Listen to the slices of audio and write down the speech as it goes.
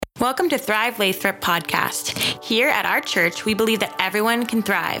Welcome to Thrive Lathrop podcast. Here at our church, we believe that everyone can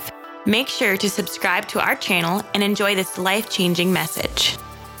thrive. Make sure to subscribe to our channel and enjoy this life-changing message.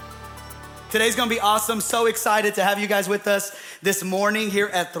 Today's gonna be awesome. So excited to have you guys with us this morning here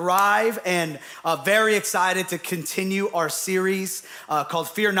at Thrive, and very excited to continue our series called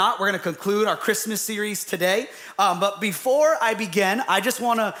Fear Not. We're gonna conclude our Christmas series today. But before I begin, I just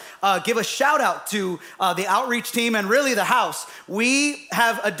wanna give a shout out to the outreach team and really the house. We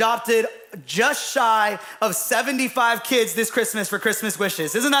have adopted just shy of 75 kids this Christmas for Christmas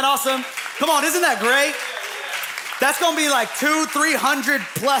wishes. Isn't that awesome? Come on, isn't that great? That's gonna be like 200-300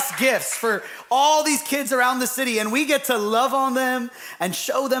 plus gifts for all these kids around the city, and we get to love on them and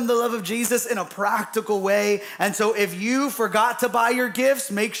show them the love of Jesus in a practical way. And so if you forgot to buy your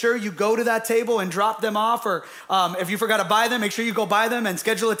gifts, make sure you go to that table and drop them off, or if you forgot to buy them, make sure you go buy them and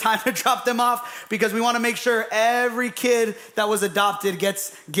schedule a time to drop them off, because we wanna make sure every kid that was adopted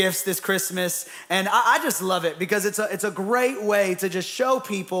gets gifts this Christmas. And I just love it because it's a great way to just show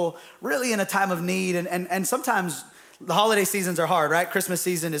people really in a time of need, and sometimes the holiday seasons are hard, right? Christmas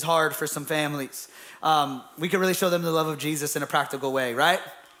season is hard for some families. We can really show them the love of Jesus in a practical way, right?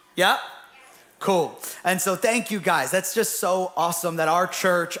 Yeah? Cool. And so thank you guys. That's just so awesome that our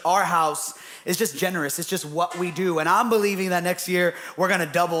church, our house is just generous. It's just what we do. And I'm believing that next year we're gonna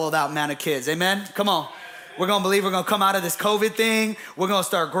double that amount of kids. Amen? Come on. We're gonna believe we're gonna come out of this COVID thing. We're gonna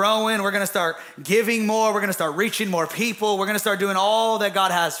start growing. We're gonna start giving more. We're gonna start reaching more people. We're gonna start doing all that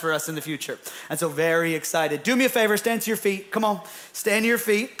God has for us in the future. And so very excited. Do me a favor, stand to your feet. Come on, stand to your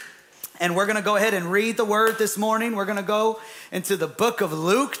feet. And we're gonna go ahead and read the word this morning. We're gonna go into the book of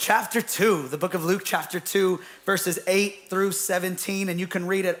Luke chapter 2. The book of Luke chapter 2, verses 8 through 17. And you can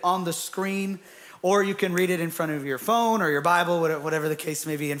read it on the screen, or you can read it in front of your phone or your Bible, whatever the case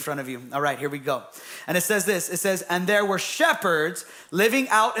may be in front of you. All right, here we go. And it says this, it says, "And there were shepherds living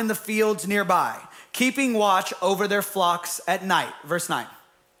out in the fields nearby, keeping watch over their flocks at night." Verse 9.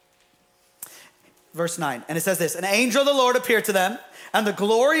 Verse 9, and it says this, "An angel of the Lord appeared to them, and the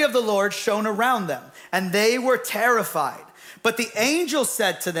glory of the Lord shone around them, and they were terrified. But the angel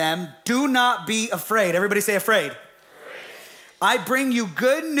said to them, 'Do not be afraid.'" Everybody say afraid. "I bring you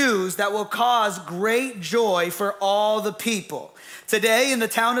good news that will cause great joy for all the people. Today in the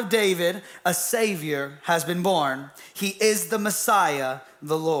town of David, a Savior has been born. He is the Messiah,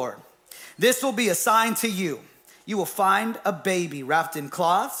 the Lord. This will be a sign to you. You will find a baby wrapped in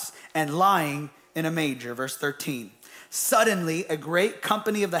cloths and lying in a manger." Verse 13. "Suddenly, a great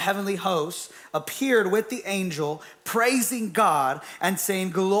company of the heavenly hosts appeared with the angel, praising God and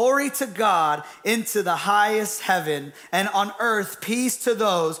saying, 'Glory to God into the highest heaven, and on earth peace to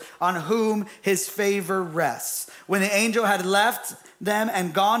those on whom his favor rests.' When the angel had left them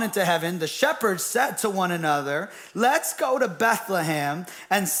and gone into heaven, the shepherds said to one another, 'Let's go to Bethlehem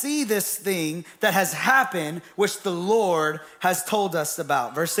and see this thing that has happened, which the Lord has told us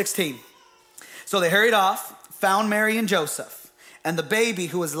about.'" Verse 16. "So they hurried off, found Mary and Joseph, and the baby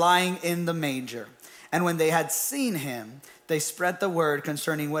who was lying in the manger. And when they had seen him, they spread the word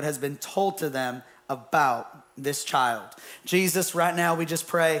concerning what has been told to them about this child." Jesus, right now we just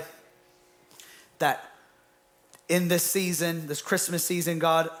pray that in this season, this Christmas season,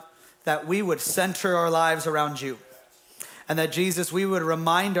 God, that we would center our lives around you. And that, Jesus, we would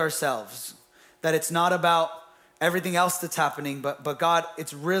remind ourselves that it's not about everything else that's happening, but God,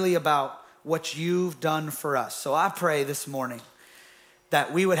 it's really about what you've done for us. So I pray this morning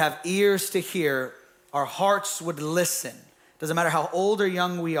that we would have ears to hear, our hearts would listen, doesn't matter how old or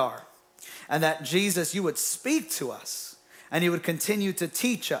young we are, and that, Jesus, you would speak to us and you would continue to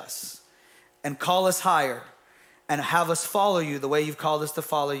teach us and call us higher and have us follow you the way you've called us to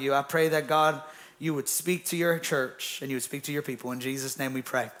follow you. I pray that, God, you would speak to your church and you would speak to your people. In Jesus' name we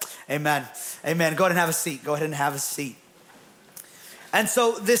pray. Amen. Amen. Go ahead and have a seat. Go ahead and have a seat. And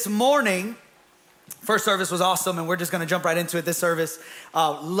so this morning, first service was awesome, and we're just gonna jump right into it. This service,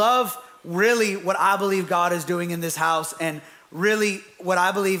 love really what I believe God is doing in this house, and really what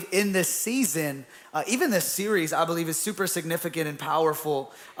I believe in this season. Even this series, I believe, is super significant and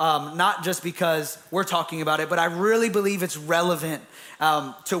powerful, not just because we're talking about it, but I really believe it's relevant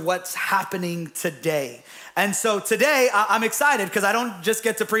to what's happening today. And so today, I'm excited because I don't just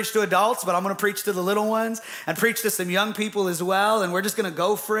get to preach to adults, but I'm gonna preach to the little ones and preach to some young people as well, and we're just gonna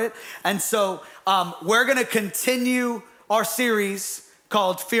go for it. And so we're gonna continue our series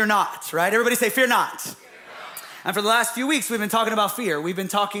called Fear Not, right? Everybody say Fear Not. And for the last few weeks, we've been talking about fear. We've been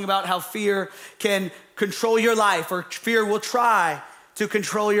talking about how fear can control your life, or fear will try to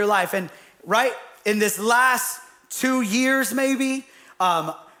control your life. And right in this last 2 years, maybe,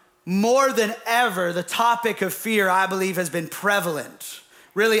 more than ever, the topic of fear, I believe, has been prevalent,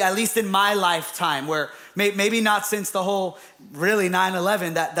 really, at least in my lifetime, where maybe not since the whole really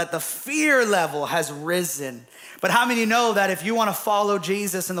 9/11, that the fear level has risen. But how many know that if you want to follow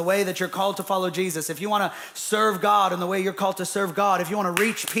Jesus in the way that you're called to follow Jesus, if you want to serve God in the way you're called to serve God, if you want to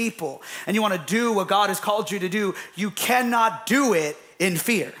reach people and you want to do what God has called you to do, you cannot do it in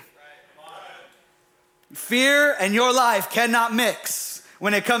fear. Fear and your life cannot mix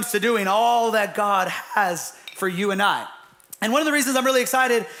when it comes to doing all that God has for you and I. And one of the reasons I'm really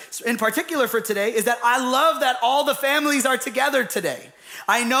excited in particular for today is that I love that all the families are together today.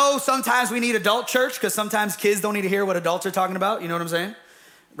 I know sometimes we need adult church because sometimes kids don't need to hear what adults are talking about. You know what I'm saying?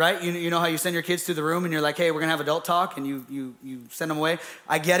 Right? You know how you send your kids to the room and you're like, hey, we're going to have adult talk, and you send them away.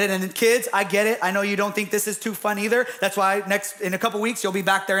 I get it. And then kids, I get it. I know you don't think this is too fun either. That's why in a couple weeks, you'll be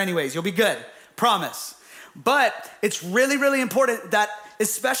back there anyways. You'll be good. Promise. But it's really, really important that,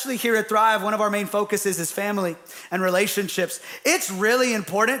 especially here at Thrive, one of our main focuses is family and relationships. It's really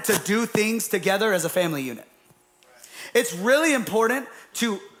important to do things together as a family unit. It's really important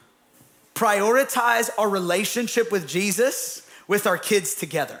to prioritize our relationship with Jesus with our kids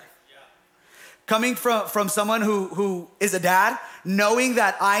together. Coming from someone who is a dad, knowing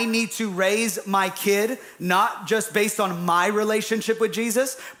that I need to raise my kid not just based on my relationship with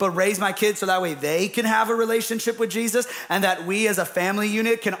Jesus, but raise my kids so that way they can have a relationship with Jesus, and that we as a family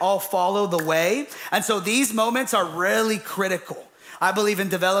unit can all follow the way. And so these moments are really critical. I believe in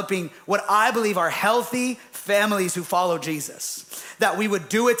developing what I believe are healthy families who follow Jesus. That we would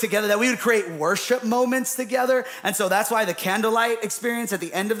do it together, that we would create worship moments together. And so that's why the candlelight experience at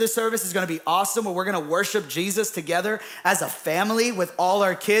the end of this service is gonna be awesome, where we're gonna worship Jesus together as a family with all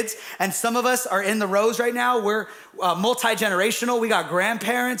our kids. And some of us are in the rows right now. We're multi-generational. We got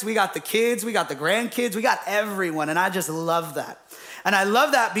grandparents, we got the kids, we got the grandkids, we got everyone. And I just love that. And I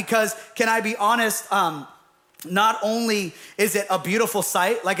love that because, can I be honest, not only is it a beautiful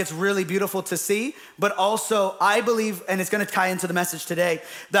sight, like it's really beautiful to see, but also I believe, and it's gonna tie into the message today,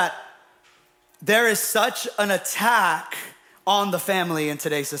 that there is such an attack on the family in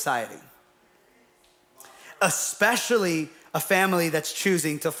today's society. Especially a family that's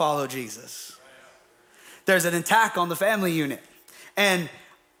choosing to follow Jesus. There's an attack on the family unit. And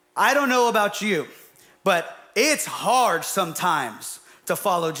I don't know about you, but it's hard sometimes to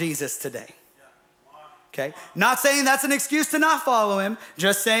follow Jesus today. Okay, not saying that's an excuse to not follow him,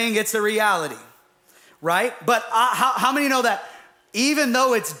 just saying it's a reality, right? But how many know that even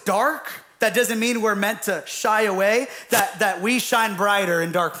though it's dark, that doesn't mean we're meant to shy away, that we shine brighter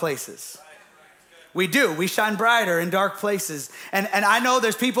in dark places. We do, we shine brighter in dark places. And I know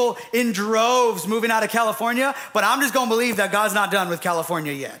there's people in droves moving out of California, but I'm just gonna believe that God's not done with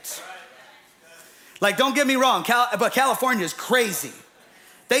California yet. Like, don't get me wrong, but California is crazy.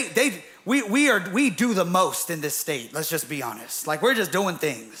 We do the most in this state, let's just be honest. Like, we're just doing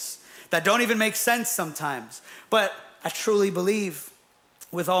things that don't even make sense sometimes. But I truly believe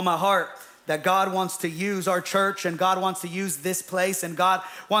with all my heart that God wants to use our church, and God wants to use this place, and God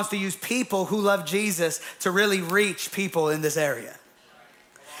wants to use people who love Jesus to really reach people in this area.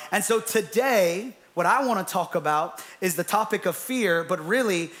 And so today, what I want to talk about is the topic of fear, but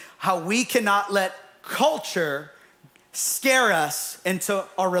really how we cannot let culture scare us into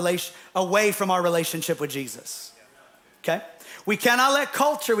away from our relationship with Jesus. Okay? We cannot let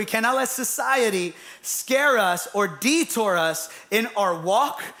culture, we cannot let society scare us or detour us in our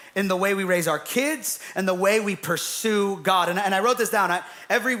walk, in the way we raise our kids, and the way we pursue God. And I wrote this down.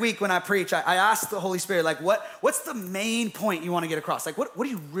 Every week when I preach, I ask the Holy Spirit, like, what's the main point you want to get across? Like, what do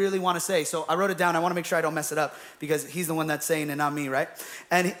you really want to say? So I wrote it down. I want to make sure I don't mess it up because he's the one that's saying it, not me, right?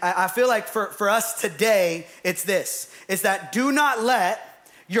 And I feel like for us today, it's this. It's that do not let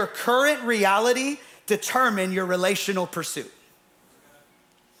your current reality determine your relational pursuit.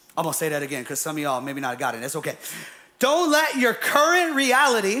 I'm gonna say that again because some of y'all maybe not got it. It's okay. Don't let your current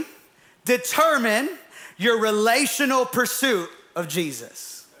reality determine your relational pursuit of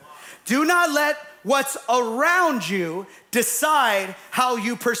Jesus. Do not let what's around you decide how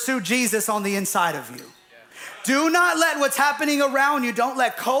you pursue Jesus on the inside of you. Do not let what's happening around you, don't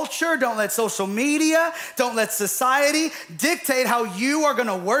let culture, don't let social media, don't let society dictate how you are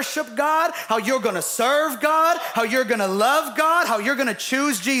gonna worship God, how you're gonna serve God, how you're gonna love God, how you're gonna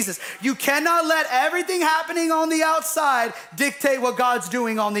choose Jesus. You cannot let everything happening on the outside dictate what God's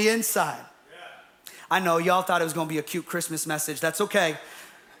doing on the inside. I know y'all thought it was gonna be a cute Christmas message. That's okay.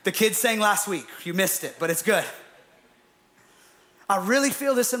 The kids sang last week. You missed it, but it's good. I really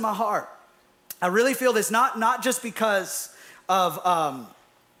feel this in my heart. I really feel this, not just because of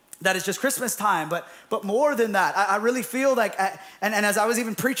that it's just Christmas time, but more than that. I really feel like, and as I was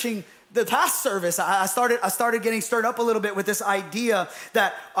even preaching the past service, I started getting stirred up a little bit with this idea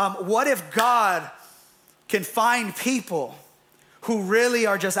that what if God can find people who really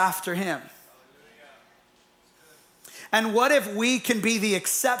are just after him? And what if we can be the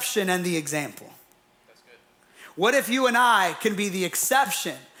exception and the example? What if you and I can be the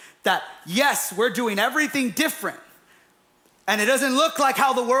exception that, yes, we're doing everything different, and it doesn't look like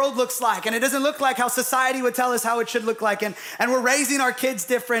how the world looks like, and it doesn't look like how society would tell us how it should look like, and we're raising our kids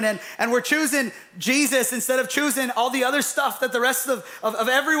different, and we're choosing Jesus instead of choosing all the other stuff that the rest of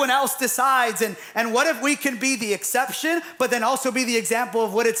everyone else decides, and what if we can be the exception, but then also be the example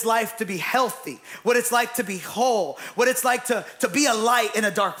of what it's like to be healthy, what it's like to be whole, what it's like to be a light in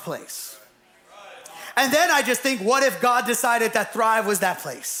a dark place. And then I just think, what if God decided that Thrive was that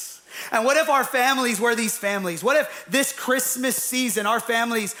place? And what if our families were these families? What if this Christmas season, our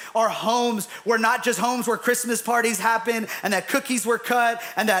families, our homes were not just homes where Christmas parties happened and that cookies were cut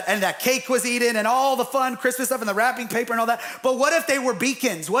and that cake was eaten and all the fun Christmas stuff and the wrapping paper and all that. But what if they were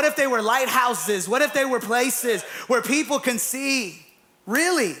beacons? What if they were lighthouses? What if they were places where people can see,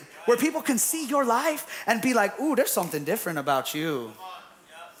 really, where people can see your life and be like, ooh, there's something different about you.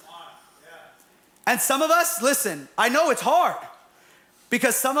 And some of us, listen, I know it's hard,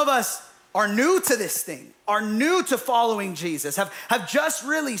 because some of us are new to this thing, are new to following Jesus, have just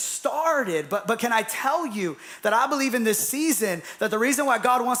really started. But can I tell you that I believe in this season that the reason why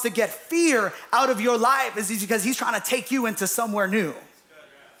God wants to get fear out of your life is because he's trying to take you into somewhere new.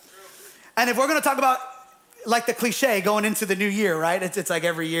 And if we're gonna talk about like the cliche going into the new year, right? It's like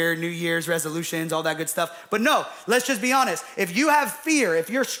every year, New Year's resolutions, all that good stuff. But no, let's just be honest. If you have fear,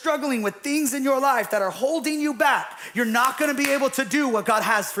 if you're struggling with things in your life that are holding you back, you're not gonna be able to do what God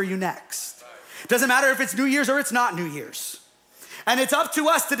has for you next. Doesn't matter if it's New Year's or it's not New Year's. And it's up to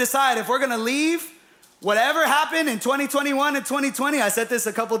us to decide if we're gonna leave whatever happened in 2021 and 2020. I said this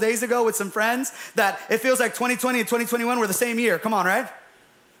a couple days ago with some friends, that it feels like 2020 and 2021 were the same year. Come on, right?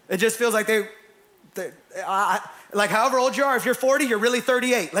 It just feels like like however old you are, if you're 40, you're really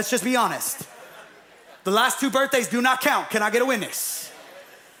 38. Let's just be honest. The last 2 birthdays do not count. Can I get a witness?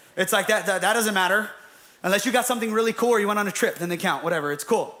 It's like that doesn't matter. Unless you got something really cool or you went on a trip, then they count, whatever, it's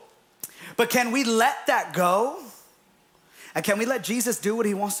cool. But can we let that go? And can we let Jesus do what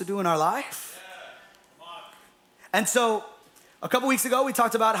he wants to do in our life? And so a couple weeks ago, we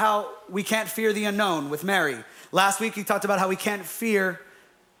talked about how we can't fear the unknown with Mary. Last week, we talked about how we can't fear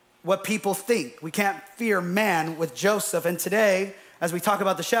what people think. We can't fear man with Joseph. And today, as we talk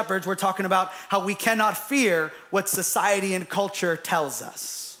about the shepherds, we're talking about how we cannot fear what society and culture tells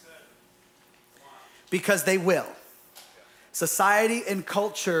us. Because they will. Society and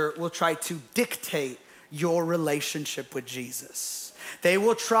culture will try to dictate your relationship with Jesus. They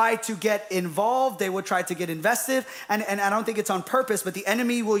will try to get involved. They will try to get invested. And I don't think it's on purpose, but the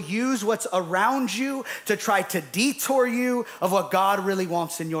enemy will use what's around you to try to detour you of what God really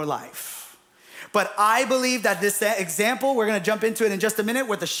wants in your life. But I believe that this example, we're going to jump into it in just a minute,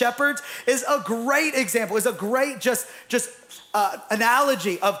 with the shepherds, is a great example, is a great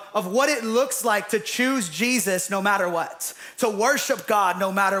analogy of what it looks like to choose Jesus no matter what, to worship God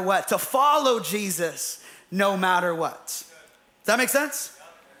no matter what, to follow Jesus no matter what. Does that make sense?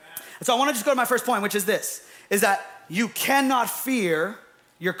 And so I want to just go to my first point, which is this, is that you cannot fear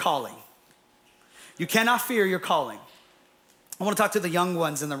your calling. You cannot fear your calling. I want to talk to the young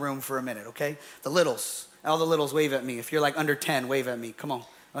ones in the room for a minute, okay? The littles, all the littles, wave at me. If you're like under 10, wave at me. Come on,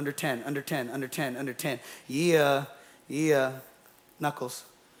 under 10, under 10, under 10, under 10. Yeah, Knuckles.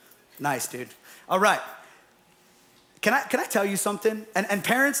 Nice, dude. All right. Can I tell you something? And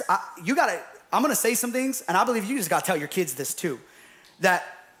parents, I'm gonna say some things, and I believe you just gotta tell your kids this too, that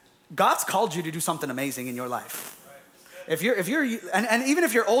God's called you to do something amazing in your life. If you're and even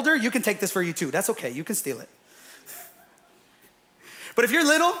if you're older, you can take this for you too. That's okay, you can steal it. But if you're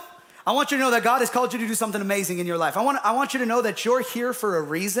little, I want you to know that God has called you to do something amazing in your life. I want you to know that you're here for a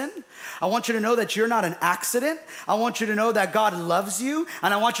reason. I want you to know that you're not an accident. I want you to know that God loves you,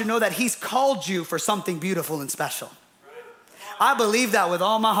 and I want you to know that he's called you for something beautiful and special. I believe that with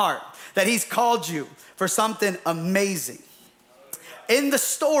all my heart, that he's called you for something amazing. In the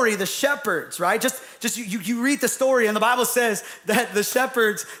story, the shepherds, right? Just you read the story, and the Bible says that the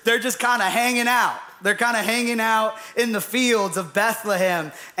shepherds, they're just kind of hanging out. They're kind of hanging out in the fields of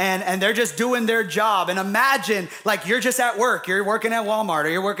Bethlehem, and they're just doing their job. And imagine, like, you're just at work. You're working at Walmart, or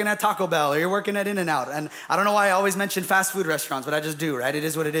you're working at Taco Bell, or you're working at In-N-Out. And I don't know why I always mention fast food restaurants, but I just do, right? It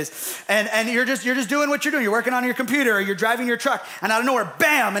is what it is. And you're just doing what you're doing. You're working on your computer, or you're driving your truck, and out of nowhere,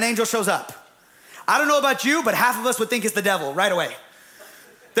 bam, an angel shows up. I don't know about you, but half of us would think it's the devil right away.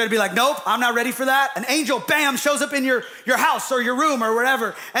 They'd be like, nope, I'm not ready for that. An angel, bam, shows up in your house or your room or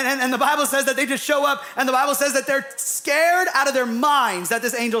wherever. And the Bible says that they just show up, and the Bible says that they're scared out of their minds that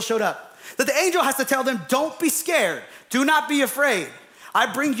this angel showed up. That the angel has to tell them, don't be scared. Do not be afraid.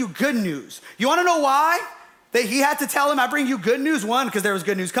 I bring you good news. You wanna know why? That he had to tell them, I bring you good news. One, because there was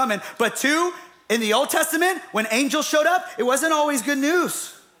good news coming. But two, in the Old Testament, when angels showed up, it wasn't always good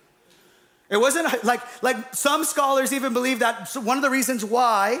news. It wasn't like some scholars even believe that one of the reasons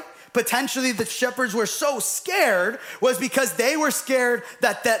why potentially the shepherds were so scared was because they were scared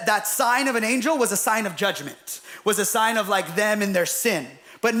that sign of an angel was a sign of judgment, was a sign of like them in their sin.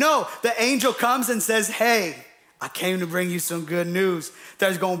 But no, the angel comes and says, hey, I came to bring you some good news.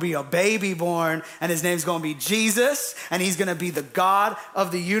 There's gonna be a baby born, and his name's gonna be Jesus, and he's gonna be the God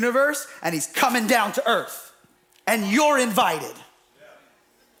of the universe, and he's coming down to earth, and you're invited.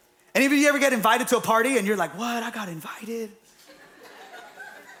 Any of you ever get invited to a party and you're like, what, I got invited?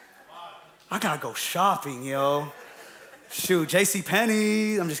 I gotta go shopping, yo. Shoot,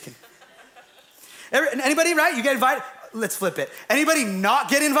 JCPenney, I'm just kidding. Anybody, right? You get invited, let's flip it. Anybody not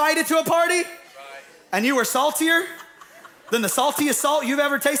get invited to a party? And you were saltier than the saltiest salt you've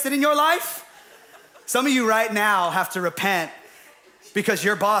ever tasted in your life? Some of you right now have to repent because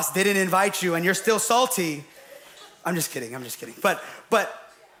your boss didn't invite you and you're still salty. I'm just kidding. But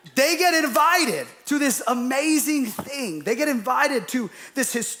they get invited to this amazing thing. They get invited to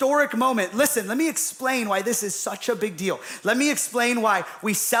this historic moment. Listen, let me explain why this is such a big deal. Let me explain why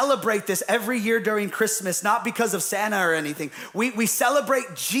we celebrate this every year during Christmas, not because of Santa or anything. We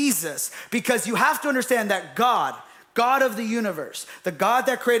celebrate Jesus because you have to understand that God of the universe, the God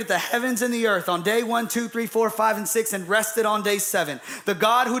that created the heavens and the earth on day 1, 2, 3, 4, 5, and 6 and rested on day 7. The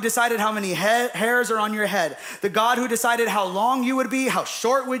God who decided how many hairs are on your head. The God who decided how long you would be, how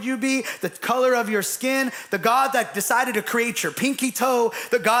short would you be, the color of your skin. The God that decided to create your pinky toe.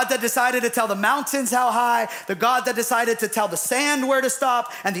 The God that decided to tell the mountains how high. The God that decided to tell the sand where to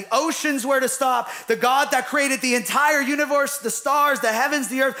stop and the oceans where to stop. The God that created the entire universe, the stars, the heavens,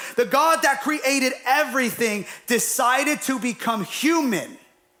 the earth. The God that created everything decided to become human.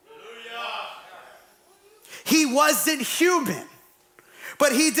 He wasn't human,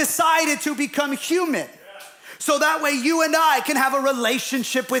 but he decided to become human. So that way you and I can have a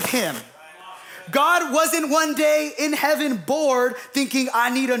relationship with him. God wasn't one day in heaven bored thinking, I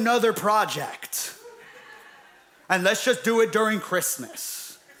need another project. And let's just do it during Christmas.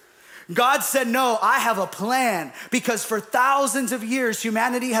 God said, no, I have a plan because for thousands of years,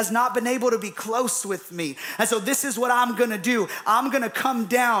 humanity has not been able to be close with me. And so this is what I'm gonna do. I'm gonna come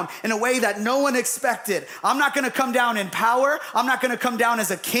down in a way that no one expected. I'm not gonna come down in power. I'm not gonna come down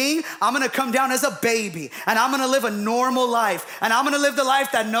as a king. I'm gonna come down as a baby, and I'm gonna live a normal life, and I'm gonna live the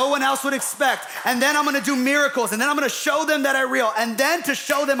life that no one else would expect. And then I'm gonna do miracles, and then I'm gonna show them that I'm real. And then to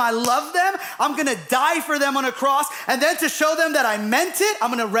show them I love them, I'm gonna die for them on a cross. And then to show them that I meant it, I'm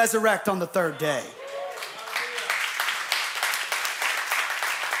gonna resurrect on the third day.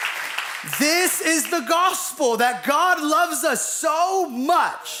 This is the gospel, that God loves us so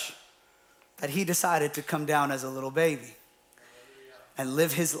much that he decided to come down as a little baby and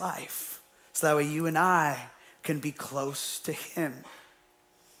live his life so that way you and I can be close to him.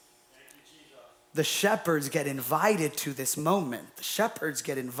 The shepherds get invited to this moment. The shepherds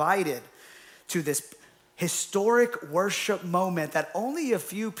get invited to this historic worship moment that only a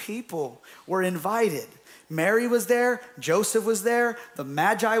few people were invited. Mary was there, Joseph was there, the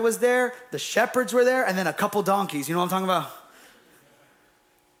Magi was there, the shepherds were there, and then a couple donkeys. You know what I'm talking about?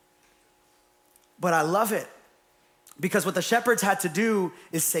 But I love it because what the shepherds had to do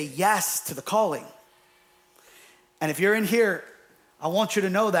is say yes to the calling. And if you're in here, I want you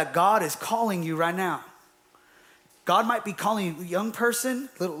to know that God is calling you right now. God might be calling you, young person,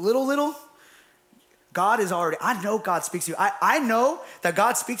 little. God is already, I know God speaks to you. I know that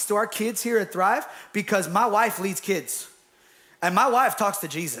God speaks to our kids here at Thrive because my wife leads kids. And my wife talks to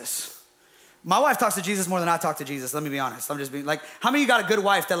Jesus. My wife talks to Jesus more than I talk to Jesus. Let me be honest. I'm just being like, how many of you got a good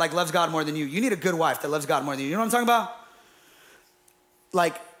wife that like loves God more than you? You need a good wife that loves God more than you. You know what I'm talking about?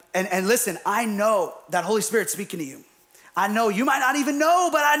 Like, and listen, I know that Holy Spirit's speaking to you. I know you might not even know,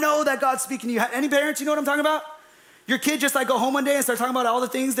 but I know that God's speaking to you. Any parents, you know what I'm talking about? Your kid just like go home one day and start talking about all the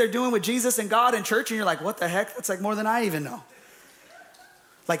things they're doing with Jesus and God and church, and you're like, what the heck? That's like more than I even know.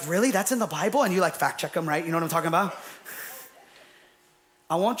 Like, really? That's in the Bible? And you like fact check them, right? You know what I'm talking about?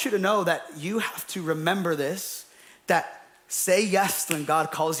 I want you to know that you have to remember this, that say yes when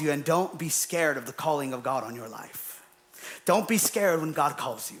God calls you, and don't be scared of the calling of God on your life. Don't be scared when God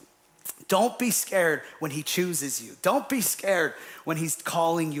calls you. Don't be scared when he chooses you. Don't be scared when he's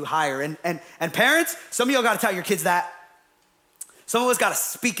calling you higher. And parents, some of y'all got to tell your kids that. Some of us gotta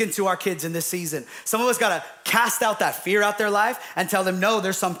speak into our kids in this season. Some of us gotta cast out that fear out their life and tell them, no,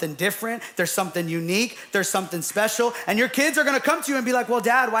 there's something different, there's something unique, there's something special. And your kids are gonna come to you and be like, well,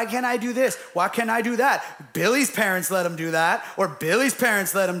 Dad, why can't I do this? Why can't I do that? Billy's parents let him do that, or Billy's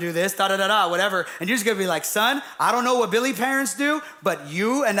parents let him do this, whatever. And you're just gonna be like, son, I don't know what Billy parents do, but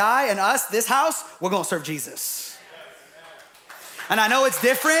you and I and us, this house, we're gonna serve Jesus. And I know it's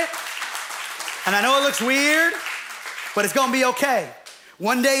different, and I know it looks weird, but it's gonna be okay.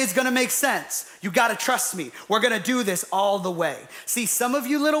 One day it's gonna make sense. You gotta trust me. We're gonna do this all the way. See, some of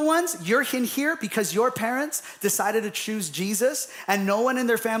you little ones, you're in here because your parents decided to choose Jesus, and no one in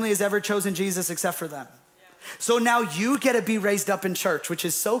their family has ever chosen Jesus except for them. So now you get to be raised up in church, which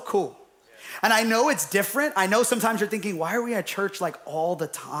is so cool. And I know it's different. I know sometimes you're thinking, why are we at church like all the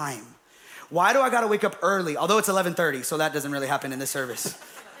time? Why do I gotta wake up early? Although it's 11:30, so that doesn't really happen in this service.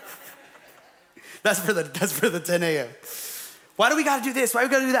 That's for the 10 a.m. Why do we gotta do this? Why do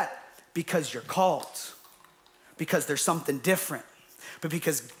we gotta do that? Because you're called. Because there's something different. But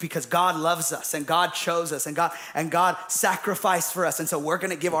because God loves us and God chose us and God sacrificed for us. And so we're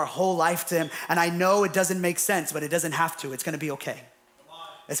gonna give our whole life to him. And I know it doesn't make sense, but it doesn't have to. It's gonna be okay.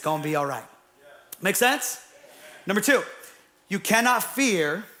 It's gonna be all right. Make sense? Number 2, do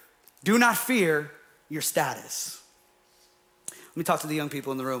not fear your status. Let me talk to the young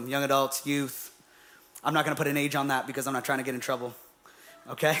people in the room, young adults, youth. I'm not gonna put an age on that because I'm not trying to get in trouble,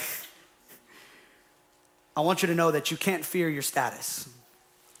 okay? I want you to know that you can't fear your status.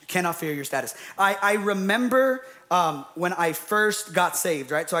 You cannot fear your status. I remember when I first got saved,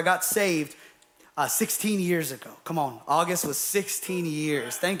 right? So I got saved 16 years ago. Come on, August was 16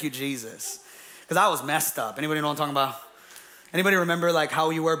 years. Thank you, Jesus. Because I was messed up. Anybody know what I'm talking about? Anybody remember like how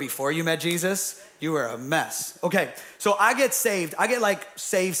you were before you met Jesus? You were a mess. Okay, so I get saved. I get like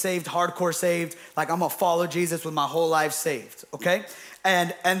saved, hardcore saved. Like I'm gonna follow Jesus with my whole life saved, okay?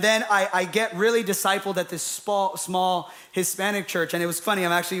 And then I get really discipled at this small Hispanic church. And it was funny,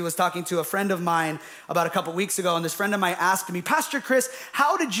 I was talking to a friend of mine about a couple weeks ago, and this friend of mine asked me, Pastor Chris,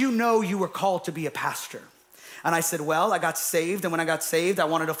 how did you know you were called to be a pastor? And I said, well, I got saved, and when I got saved, I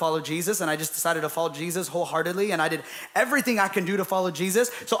wanted to follow Jesus, and I just decided to follow Jesus wholeheartedly, and I did everything I can do to follow Jesus.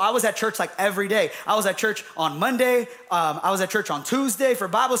 So I was at church like every day. I was at church on Monday. I was at church on Tuesday for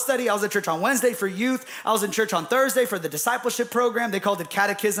Bible study. I was at church on Wednesday for youth. I was in church on Thursday for the discipleship program. They called it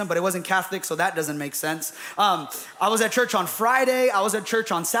catechism, but it wasn't Catholic, so that doesn't make sense. I was at church on Friday. I was at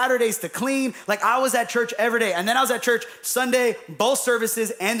church on Saturdays to clean. Like I was at church every day. And then I was at church Sunday, both services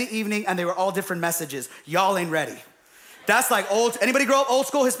and the evening, and they were all different messages. Y'all ain't ready. That's like anybody grow up old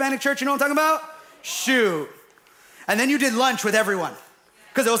school Hispanic church? You know what I'm talking about? Shoot. And then you did lunch with everyone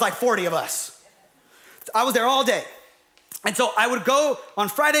because it was like 40 of us. I was there all day. And so I would go on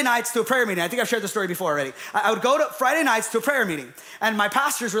Friday nights to a prayer meeting. I think I've shared the story before already. I would go to Friday nights to a prayer meeting, and my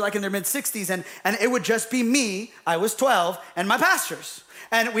pastors were like in their mid-60s, and it would just be me, I was 12, and my pastors.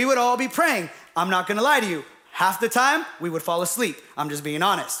 And we would all be praying. I'm not gonna lie to you. Half the time, we would fall asleep. I'm just being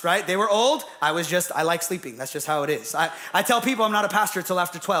honest, right? They were old. I like sleeping. That's just how it is. I tell people I'm not a pastor till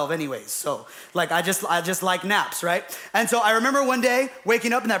after 12 anyways. So like, I just like naps, right? And so I remember one day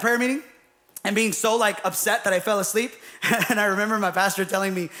waking up in that prayer meeting and being so like upset that I fell asleep. And I remember my pastor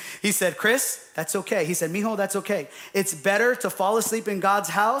telling me, he said, Chris, that's okay. He said, mijo, that's okay. It's better to fall asleep in God's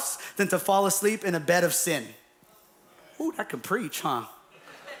house than to fall asleep in a bed of sin. Ooh, that can preach, huh?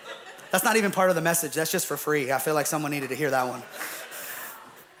 That's not even part of the message. That's just for free. I feel like someone needed to hear that one.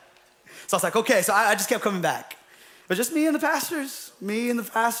 So I was like, okay. So I just kept coming back. But just me and the pastors.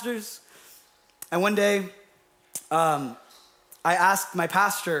 And one day, I asked my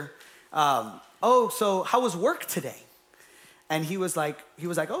pastor, so how was work today? And he was like, oh,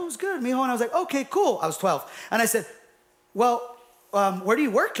 it was good, mijo. And I was like, okay, cool. I was 12. And I said, well, where do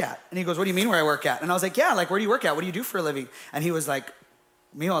you work at? And he goes, what do you mean where I work at? And I was like, yeah, like, where do you work at? What do you do for a living? And he was like,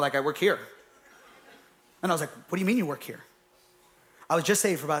 mijo, like I work here. And I was like, what do you mean you work here? I was just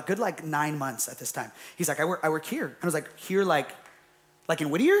saved for about a good like 9 months at this time. He's like, I work here. And I was like, here like in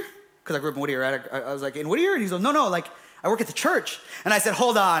Whittier? Because I grew up in Whittier, right? I was like, in Whittier? And he's like, no, like I work at the church. And I said,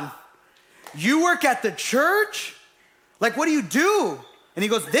 hold on. You work at the church? Like, what do you do? And he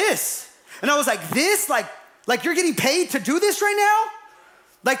goes, this. And I was like, this? Like you're getting paid to do this right now?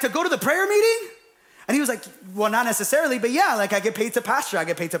 Like to go to the prayer meeting? And he was like, well, not necessarily, but yeah, like I get paid to pastor, I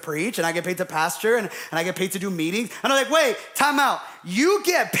get paid to preach, and I get paid to pastor, and I get paid to do meetings. And I'm like, wait, time out. You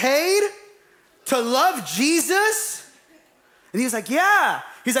get paid to love Jesus? And he was like, yeah.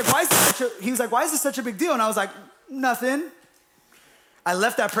 He's like, why is this such a big deal? And I was like, nothing. I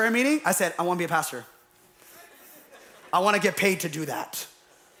left that prayer meeting. I said, I want to be a pastor. I want to get paid to do that.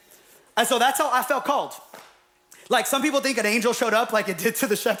 And so that's how I felt called. Like some people think an angel showed up like it did to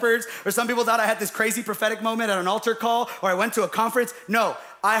the shepherds, or some people thought I had this crazy prophetic moment at an altar call, or I went to a conference. No,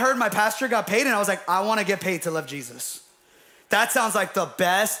 I heard my pastor got paid and I was like, I wanna get paid to love Jesus. That sounds like the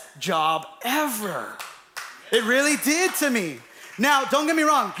best job ever. It really did to me. Now, don't get me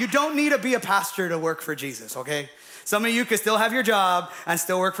wrong, you don't need to be a pastor to work for Jesus, okay? Some of you could still have your job and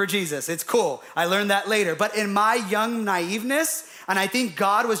still work for Jesus. It's cool. I learned that later. But in my young naiveness, and I think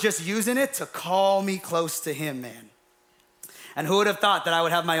God was just using it to call me close to him, man. And who would have thought that I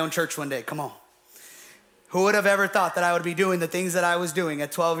would have my own church one day? Come on. Who would have ever thought that I would be doing the things that I was doing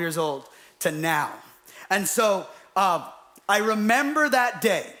at 12 years old to now? And so I remember that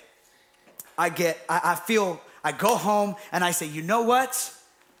day. I go home and I say, you know what?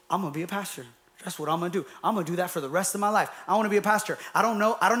 I'm gonna be a pastor. That's what I'm gonna do. I'm gonna do that for the rest of my life. I wanna be a pastor. I don't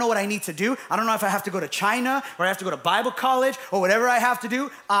know what I need to do. I don't know if I have to go to China or I have to go to Bible college or whatever I have to do.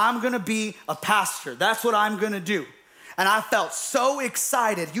 I'm gonna be a pastor. That's what I'm gonna do. And I felt so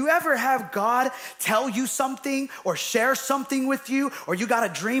excited. You ever have God tell you something or share something with you, or you got a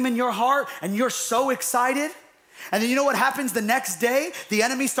dream in your heart and you're so excited? And then you know what happens the next day? The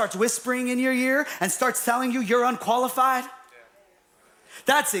enemy starts whispering in your ear and starts telling you you're unqualified.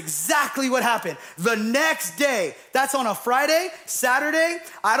 That's exactly what happened. The next day, that's on a Friday, Saturday,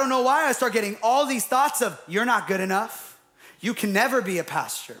 I don't know why, I start getting all these thoughts of, you're not good enough. You can never be a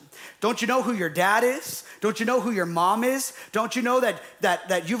pastor. Don't you know who your dad is? Don't you know who your mom is? Don't you know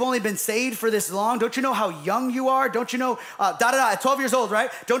that you've only been saved for this long? Don't you know how young you are? Don't you know, at 12 years old, right?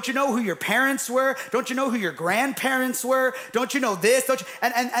 Don't you know who your parents were? Don't you know who your grandparents were? Don't you know this?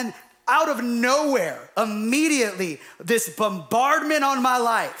 And out of nowhere, immediately, this bombardment on my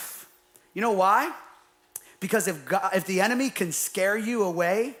life. You know why? Because if the enemy can scare you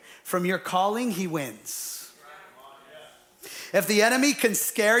away from your calling, he wins. If the enemy can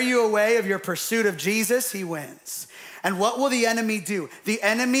scare you away of your pursuit of Jesus, he wins. And what will the enemy do? The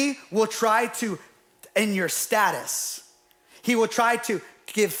enemy will try to, in your status, he will try to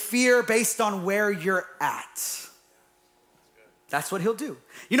give fear based on where you're at. That's what he'll do.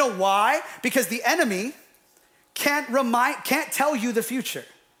 You know why? Because the enemy can't tell you the future.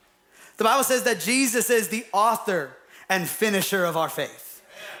 The Bible says that Jesus is the author and finisher of our faith.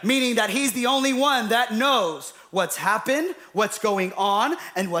 Meaning that he's the only one that knows what's happened, what's going on,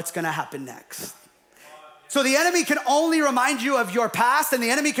 and what's gonna happen next. So the enemy can only remind you of your past, and the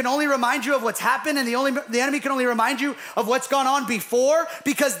enemy can only remind you of what's happened, and the enemy can only remind you of what's gone on before,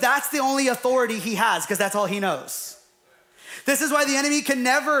 because that's the only authority he has, because that's all he knows. This is why the enemy can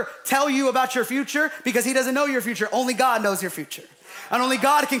never tell you about your future, because he doesn't know your future. Only God knows your future. And only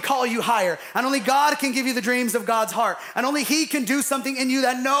God can call you higher. And only God can give you the dreams of God's heart. And only he can do something in you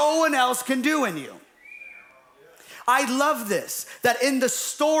that no one else can do in you. I love this, that in the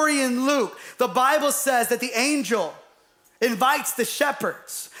story in Luke, the Bible says that the angel invites the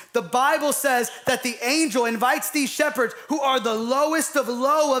shepherds. The Bible says that the angel invites these shepherds who are the lowest of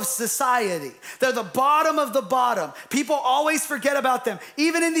low of society. They're the bottom of the bottom. People always forget about them.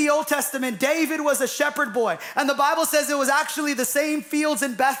 Even in the Old Testament, David was a shepherd boy. And the Bible says it was actually the same fields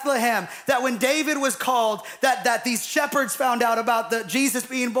in Bethlehem that when David was called, that these shepherds found out about Jesus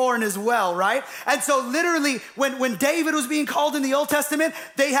being born as well, right? And so literally, when David was being called in the Old Testament,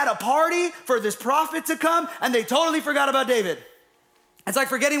 they had a party for this prophet to come, and they totally forgot about David. It's like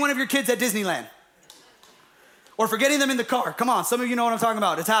forgetting one of your kids at Disneyland or forgetting them in the car. Come on, some of you know what I'm talking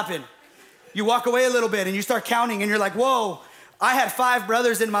about. It's happened. You walk away a little bit and you start counting and you're like, whoa, I had 5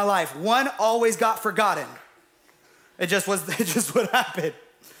 brothers in my life. One always got forgotten. It just what happened.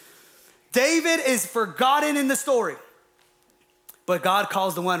 David is forgotten in the story, but God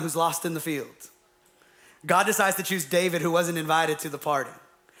calls the one who's lost in the field. God decides to choose David, who wasn't invited to the party.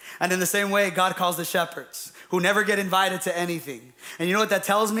 And in the same way, God calls the shepherds who never get invited to anything. And you know what that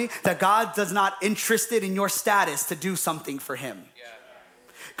tells me? That God is not interested in your status to do something for him.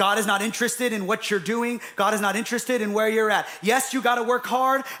 God is not interested in what you're doing. God is not interested in where you're at. Yes, you gotta work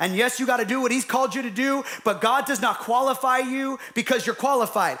hard, and yes, you gotta do what he's called you to do, but God does not qualify you because you're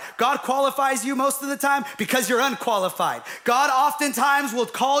qualified. God qualifies you most of the time because you're unqualified. God oftentimes will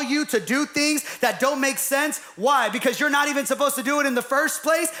call you to do things that don't make sense. Why? Because you're not even supposed to do it in the first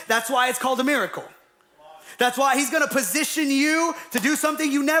place. That's why it's called a miracle. That's why he's gonna position you to do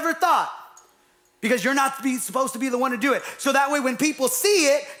something you never thought. Because you're not supposed to be the one to do it. So that way when people see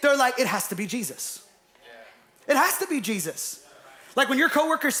it, they're like, it has to be Jesus. It has to be Jesus. Like when your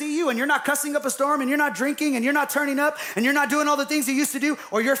coworkers see you and you're not cussing up a storm and you're not drinking and you're not turning up and you're not doing all the things you used to do,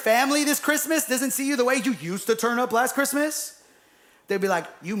 or your family this Christmas doesn't see you the way you used to turn up last Christmas, they'd be like,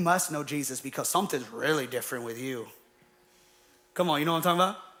 you must know Jesus because something's really different with you. Come on, you know what I'm talking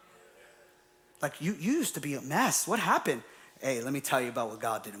about? Like you used to be a mess. What happened? Hey, let me tell you about what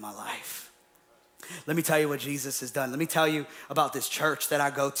God did in my life. Let me tell you what Jesus has done. Let me tell you about this church that I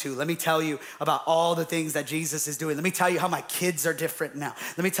go to. Let me tell you about all the things that Jesus is doing. Let me tell you how my kids are different now.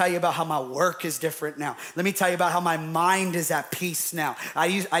 Let me tell you about how my work is different now. Let me tell you about how my mind is at peace now.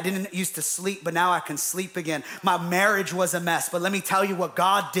 I didn't used to sleep, but now I can sleep again. My marriage was a mess, but let me tell you what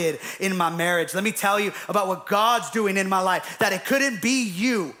God did in my marriage. Let me tell you about what God's doing in my life, that it couldn't be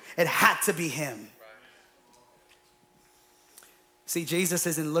you, it had to be him. See, Jesus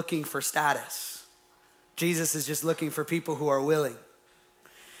isn't looking for status. Jesus is just looking for people who are willing.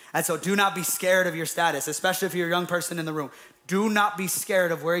 And so do not be scared of your status, especially if you're a young person in the room. Do not be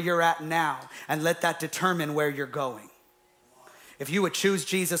scared of where you're at now and let that determine where you're going. If you would choose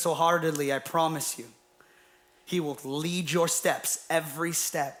Jesus wholeheartedly, I promise you, he will lead your steps every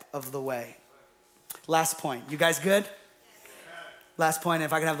step of the way. Last point. You guys good? Last point,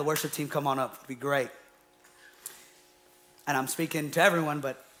 if I can have the worship team come on up, it'd be great. And I'm speaking to everyone,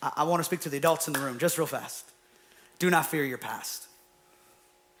 but I want to speak to the adults in the room just real fast. Do not fear your past.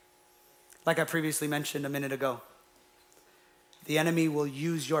 Like I previously mentioned a minute ago, the enemy will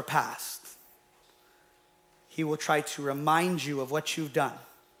use your past. He will try to remind you of what you've done.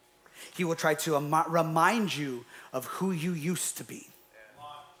 He will try to remind you of who you used to be.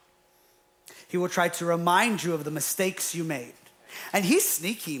 He will try to remind you of the mistakes you made. And he's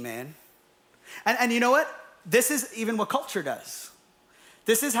sneaky, man. And you know what? This is even what culture does.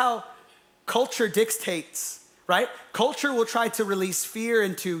 This is how culture dictates, right? Culture will try to release fear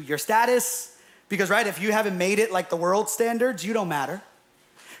into your status because, right, if you haven't made it like the world standards, you don't matter.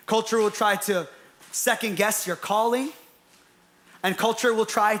 Culture will try to second guess your calling, and culture will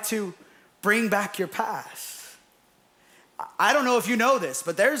try to bring back your past. I don't know if you know this,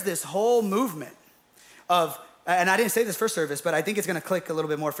 but there's this whole movement of, and I didn't say this first service, but I think it's gonna click a little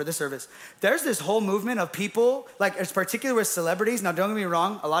bit more for this service. There's this whole movement of people, like it's particular with celebrities. Now don't get me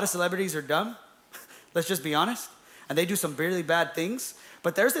wrong, a lot of celebrities are dumb. Let's just be honest. And they do some really bad things.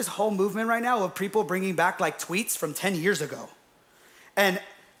 But there's this whole movement right now of people bringing back like tweets from 10 years ago. And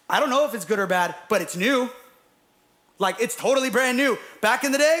I don't know if it's good or bad, but it's new. Like it's totally brand new. Back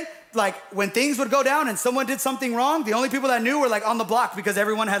in the day, like when things would go down and someone did something wrong, the only people that knew were like on the block because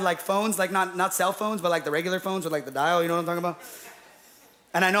everyone had like phones, like not cell phones, but like the regular phones with like the dial, you know what I'm talking about?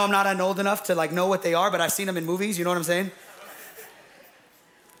 And I know I'm not old enough to like know what they are, but I've seen them in movies, you know what I'm saying?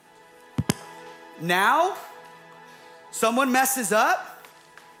 Now, someone messes up,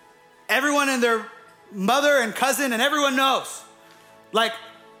 everyone and their mother and cousin and everyone knows. Like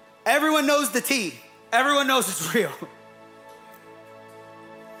everyone knows the tea. Everyone knows it's real.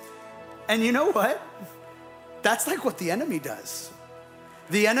 And you know what? That's like what the enemy does.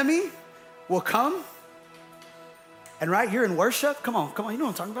 The enemy will come and right, you're in worship. Come on, you know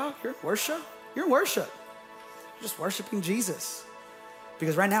what I'm talking about? You're in worship. You're in worship. You're just worshiping Jesus.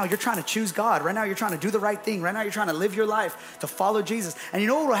 Because right now you're trying to choose God. Right now you're trying to do the right thing. Right now you're trying to live your life to follow Jesus. And you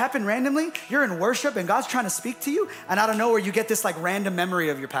know what will happen randomly? You're in worship and God's trying to speak to you. And out of nowhere you get this like random memory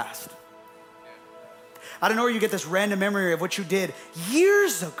of your past. Out of nowhere you get this random memory of what you did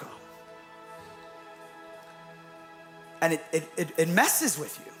years ago. And it messes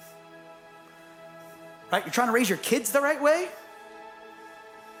with you. Right? You're trying to raise your kids the right way.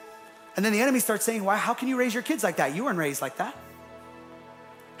 And then the enemy starts saying, "Why? How can you raise your kids like that? You weren't raised like that.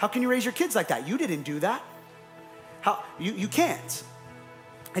 How can you raise your kids like that? You didn't do that. How you can't."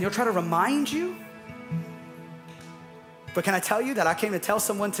 And he'll try to remind you. But can I tell you that I came to tell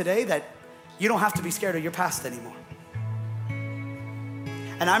someone today that you don't have to be scared of your past anymore.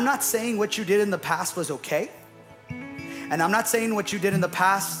 And I'm not saying what you did in the past was okay. And I'm not saying what you did in the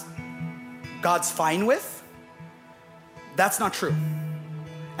past God's fine with. That's not true.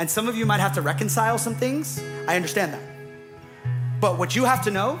 And some of you might have to reconcile some things. I understand that. But what you have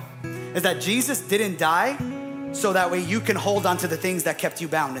to know is that Jesus didn't die so that way you can hold on to the things that kept you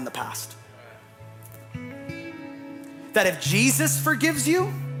bound in the past. That if Jesus forgives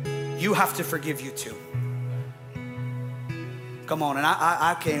you, you have to forgive you too. Come on, and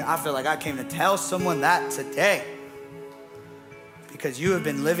I feel like I came to tell someone that today. Because you have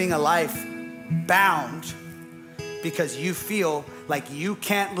been living a life bound because you feel like you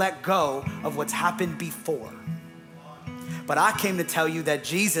can't let go of what's happened before. But I came to tell you that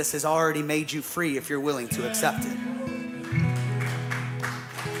Jesus has already made you free if you're willing to accept it.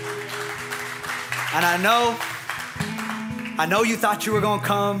 And I know you thought you were gonna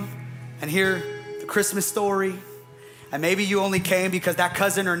come and hear the Christmas story. And maybe you only came because that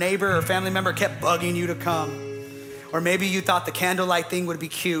cousin or neighbor or family member kept bugging you to come. Or maybe you thought the candlelight thing would be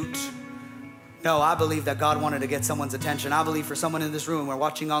cute. No, I believe that God wanted to get someone's attention. I believe for someone in this room or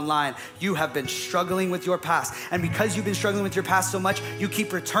watching online, you have been struggling with your past. And because you've been struggling with your past so much, you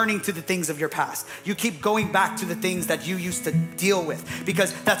keep returning to the things of your past. You keep going back to the things that you used to deal with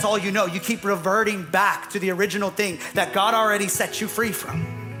because that's all you know. You keep reverting back to the original thing that God already set you free from.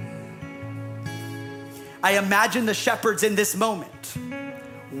 I imagine the shepherds in this moment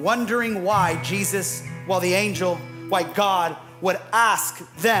wondering why God would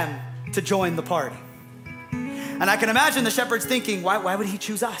ask them to join the party. And I can imagine the shepherds thinking, why would he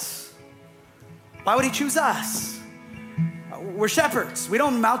choose us? Why would he choose us? We're shepherds. We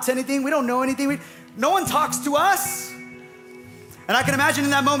don't amount to anything. We don't know anything. No one talks to us. And I can imagine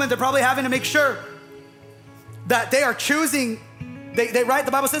in that moment, they're probably having to make sure that they are choosing. The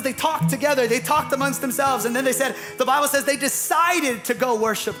Bible says they talked together. They talked amongst themselves. And then the Bible says they decided to go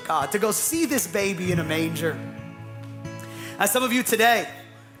worship God, to go see this baby in a manger. As some of you today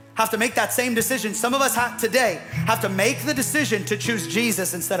have to make that same decision. Some of us today have to make the decision to choose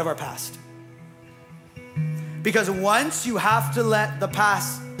Jesus instead of our past. Because once you get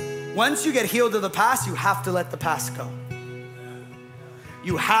healed of the past, you have to let the past go.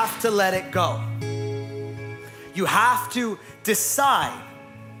 You have to let it go. You have to decide,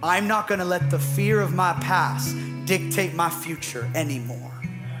 I'm not gonna let the fear of my past dictate my future anymore.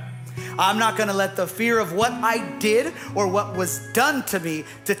 I'm not gonna let the fear of what I did or what was done to me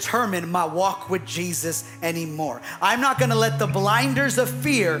determine my walk with Jesus anymore. I'm not gonna let the blinders of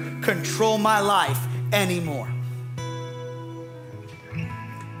fear control my life anymore.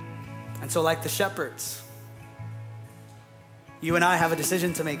 And so like the shepherds, you and I have a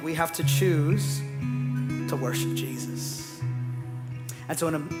decision to make. We have to choose to worship Jesus. And so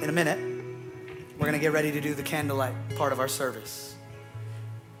in a minute, we're gonna get ready to do the candlelight part of our service.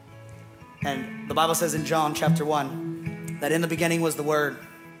 And the Bible says in John chapter 1 that in the beginning was the Word,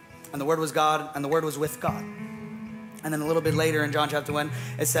 and the Word was God, and the Word was with God. And then a little bit later in John chapter 1,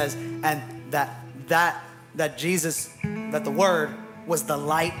 it says, and that the Word was the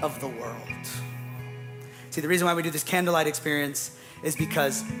light of the world. See, the reason why we do this candlelight experience is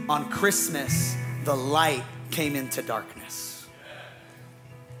because on Christmas, the light came into darkness.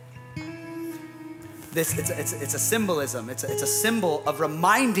 It's a symbolism. It's a symbol of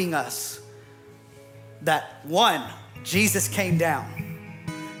reminding us that 1, Jesus came down.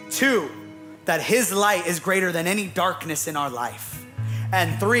 2, that his light is greater than any darkness in our life.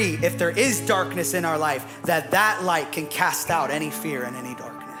 And 3, if there is darkness in our life, that light can cast out any fear and any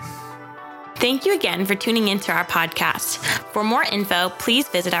darkness. Thank you again for tuning into our podcast. For more info, please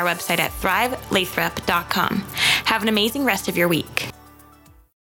visit our website at thrivelathrop.com. Have an amazing rest of your week.